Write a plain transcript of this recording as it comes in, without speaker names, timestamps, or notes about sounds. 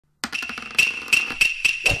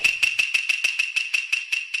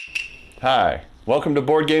Hi, welcome to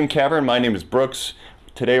BoardGameCavern. My name is Brooks.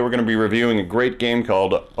 Today we're going to be reviewing a great game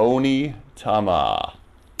called Onitama.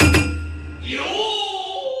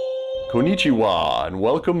 Konnichiwa and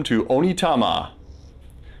welcome to Onitama.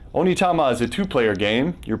 Onitama is a two-player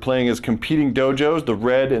game. You're playing as competing dojos, the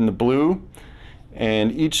red and the blue,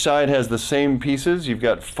 and each side has the same pieces. You've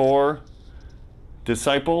got 4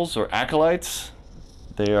 disciples or acolytes.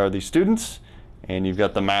 They are the students, and you've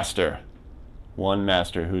got the master. One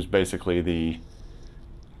master who's basically the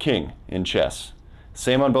king in chess.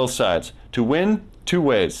 Same on both sides. To win, 2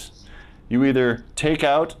 ways. You either take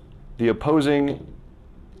out the opposing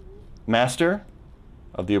master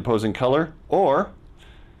of the opposing color, or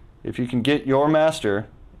if you can get your master,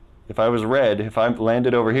 if I was red, if I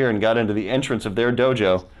landed over here and got into the entrance of their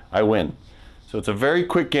dojo, I win. So it's a very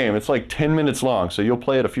quick game. It's like 10 minutes long, so you'll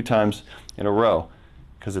play it a few times in a row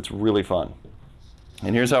because it's really fun.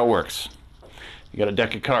 And here's how it works. You got a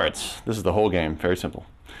deck of cards. This is the whole game, very simple.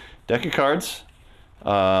 Deck of cards.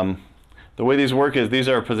 The way these work is these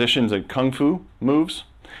are positions of kung fu moves,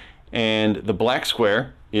 and the black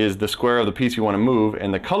square is the square of the piece you want to move,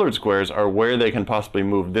 and the colored squares are where they can possibly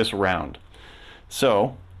move this round.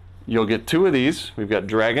 So you'll get 2 of these. We've got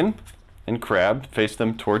dragon and crab, face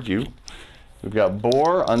them toward you. We've got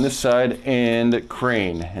boar on this side and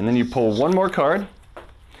crane, and then you pull 1 more card,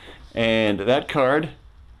 and that card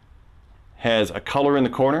has a color in the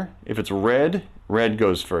corner. If it's red, red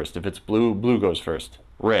goes first. If it's blue, blue goes first.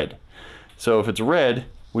 Red. So if it's red,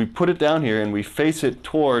 we put it down here and we face it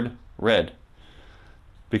toward red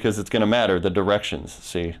because it's going to matter the directions,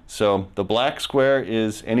 see? So the black square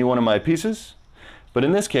is any one of my pieces, but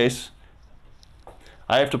in this case,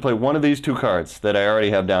 I have to play one of these 2 cards that I already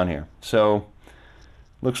have down here. So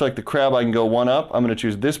looks like the crab, I can go 1 up. I'm going to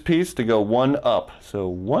choose this piece to go 1 up. So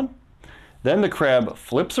 1. Then the crab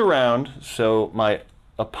flips around so my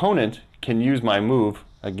opponent can use my move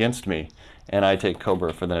against me, and I take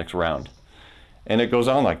Cobra for the next round. And it goes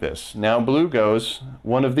on like this. Now blue goes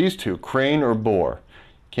one of these 2, crane or boar.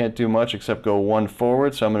 Can't do much except go 1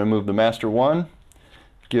 forward, so I'm going to move the master 1,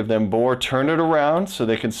 give them boar, turn it around so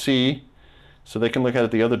they can see, so they can look at it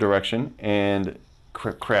the other direction, and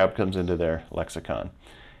crab comes into their lexicon.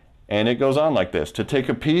 And it goes on like this. To take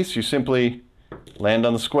a piece, you simply land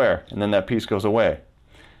on the square, and then that piece goes away.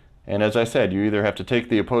 And as I said, you either have to take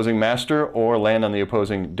the opposing master or land on the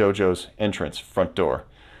opposing dojo's entrance, front door.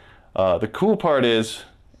 The cool part is,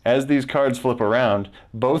 as these cards flip around,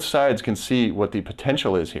 both sides can see what the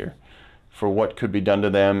potential is here for what could be done to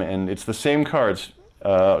them, and it's the same cards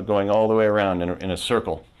going all the way around in a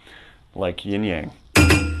circle, like yin-yang.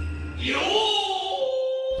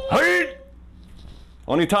 Hey!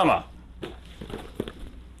 Onitama!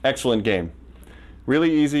 Excellent game.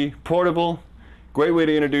 Really easy, portable, great way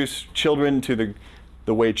to introduce children to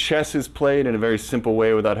the way chess is played in a very simple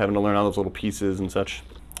way without having to learn all those little pieces and such.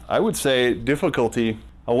 I would say difficulty,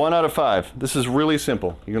 a 1 out of 5. This is really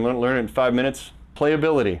simple. You can learn it in 5 minutes.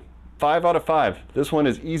 Playability, 5 out of 5. This one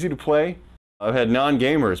is easy to play. I've had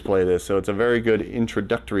non-gamers play this, so it's a very good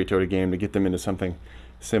introductory to a game to get them into something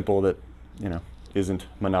simple that, you know, isn't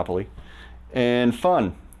Monopoly. And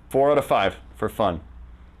fun, 4 out of 5 for fun.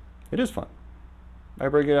 It is fun. I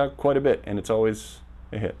break it out quite a bit, and it's always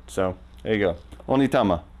a hit. So, there you go.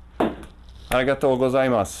 Onitama. Arigatou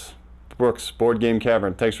gozaimasu. Brooks,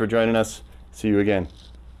 BoardGameCavern. Thanks for joining us. See you again.